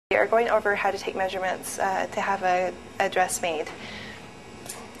are going over how to take measurements to have a dress made,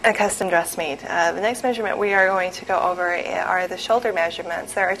 a custom dress made. The next measurement we are going to go over are the shoulder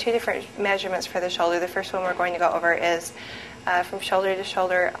measurements. There are two different measurements for the shoulder. The first one we're going to go over is from shoulder to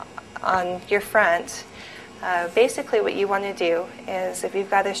shoulder on your front. Basically what you want to do is, if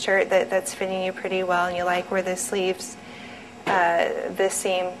you've got a shirt that's fitting you pretty well and you like where the sleeves, the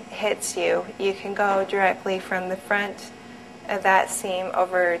seam hits you, you can go directly from the front of that seam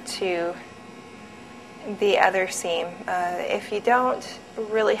over to the other seam. If you don't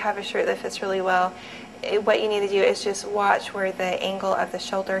really have a shirt that fits really well, what you need to do is just watch where the angle of the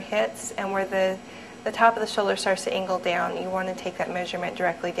shoulder hits, and where the top of the shoulder starts to angle down, you want to take that measurement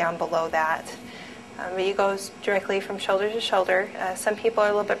directly down below that. But you go directly from shoulder to shoulder. Some people are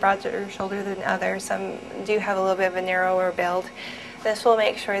a little bit broader shoulder than others. Some do have a little bit of a narrower build. This will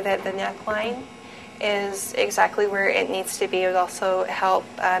make sure that the neckline is exactly where it needs to be. It will also help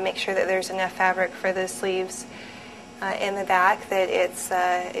make sure that there's enough fabric for the sleeves in the back,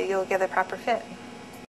 that you'll get a proper fit.